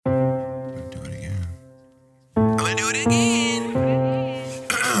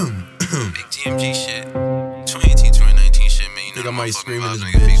Somebody screaming this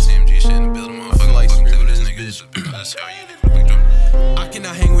bitch. I feel like screaming this bitch. I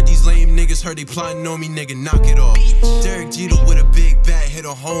cannot hang with these lame niggas, heard they plotting on me, nigga, knock it off. Derek Jeter with a big bat, hit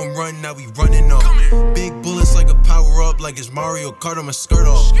a home run, now we running off. Big bullets like a power up, like it's Mario Kart on my skirt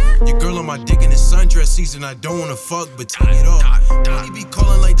off. Your girl on my dick in the sundress season, I don't wanna fuck, but take it off. He be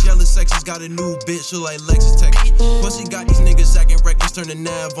calling like jealous exes, got a new bitch, look like Lexus Tech. Plus he got these niggas acting reckless, turn the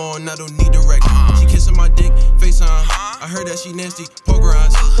nav on, I don't need the wreck. She kissing my dick, FaceTime, I heard that she nasty, poker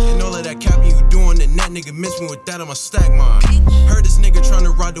eyes. And all of that capping you doing, and that nigga miss me with that, I'ma stack mine. Heard this nigga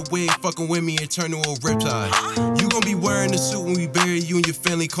tryna ride the wave, fucking with me and turn to a riptide. You gon' be wearing the suit when we bury you and your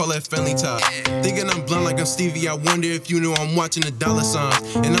family, call that family tie. Thinking I'm blunt like I'm Stevie, I wonder if you know I'm watching the dollar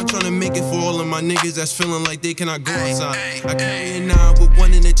signs. And I'm tryna make it for all of my niggas that's feeling like they cannot go outside. I carry a 9 with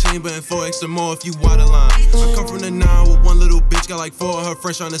 1 in the chamber and 4 extra more if you water line. I come from the 9 with 1 little bitch, got like 4 of her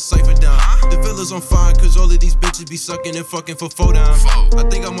friends tryna cipher down. The villa's on fire cause all of these bitches be sucking and fucking for 4 down. I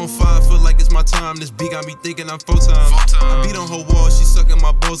think I'm on fire, feel like it's my time. This beat got me thinking I'm full time. I beat on her wall, she sucking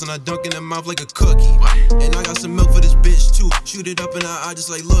my balls and I dunk in her mouth like a cookie. And I got some milk for this bitch too. Shoot it up in her eye just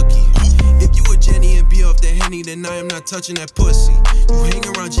like looky. If you a Jenny and be off the Henny, then I am not touching that pussy. You hang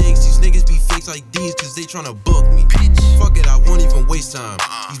around Jakes, these niggas be fakes like these cause they tryna book me. Fuck it, I won't even waste time.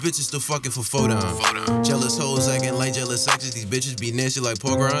 These bitches still fucking for 4 down. Jealous hoes acting like jealous exes, these bitches be nasty like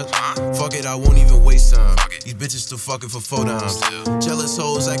pork rinds. Fuck it, I won't even waste time. These bitches still fucking for 4 down. Jealous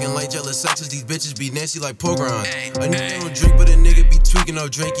hoes acting like jealous exes, these bitches be nasty like pork rinds. A nigga don't drink, but a nigga be tweaking up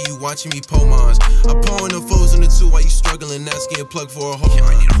drinking, you watching me pull mines. I pour in the foes in the 2 while you struggling, asking a plug for a whole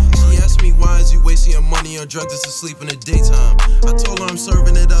line. She asked me why is you wasting your money on drugs just to sleep in the daytime. I told her I'm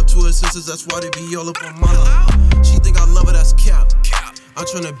serving it up to her sisters, that's why they be all up on my line. She think I love her, that's cap. I'm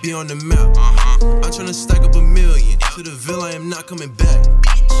tryna be on the map. I'm tryna stack up $1 million. To the villa, I am not coming back.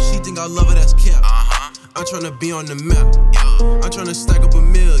 She think I love her, that's cap. I'm tryna be on the map. I'm tryna stack up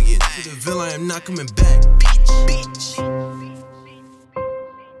 $1 million. To the villa, I am not coming back. Bitch.